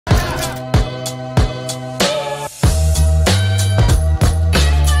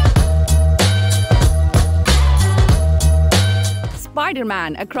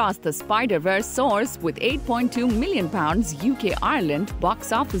Spider-Man Across the Spider-Verse soars with £8.2 million UK-Ireland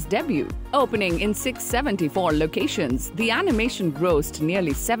box office debut. Opening in 674 locations, the animation grossed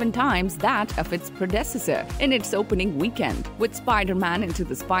nearly 7 times that of its predecessor in its opening weekend, with Spider-Man Into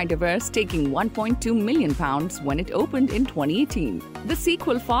the Spider-Verse taking £1.2 million when it opened in 2018. The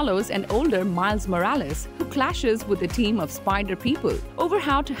sequel follows an older Miles Morales who clashes with a team of spider people over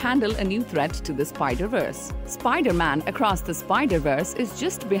how to handle a new threat to the Spider-Verse. Spider-Man Across the Spider-Verse is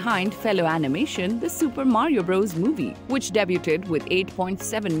just behind fellow animation The Super Mario Bros. Movie, which debuted with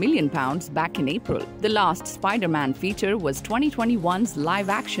 £8.7 million back in April. The last Spider-Man feature was 2021's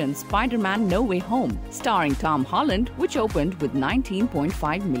live-action Spider-Man No Way Home, starring Tom Holland, which opened with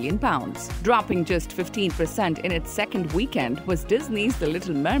 £19.5 million. Dropping just 15% in its second weekend was Disney's The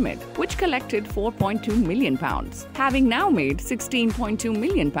Little Mermaid, which collected £4.2 million. Having now made £16.2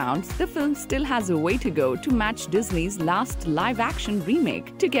 million, the film still has a way to go to match Disney's last live-action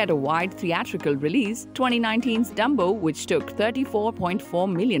remake to get a wide theatrical release, 2019's Dumbo, which took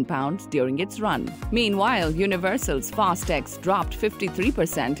 £34.4 million during its run. Meanwhile, Universal's Fast X dropped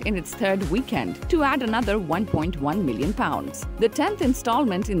 53% in its third weekend to add another £1.1 million. The 10th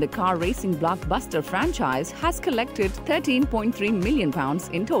installment in the car racing blockbuster franchise has collected £13.3 million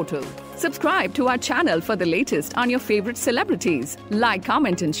in total. Subscribe to our channel for the latest on your favorite celebrities. Like,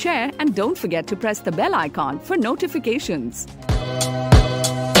 comment and share, and don't forget to press the bell icon for notifications.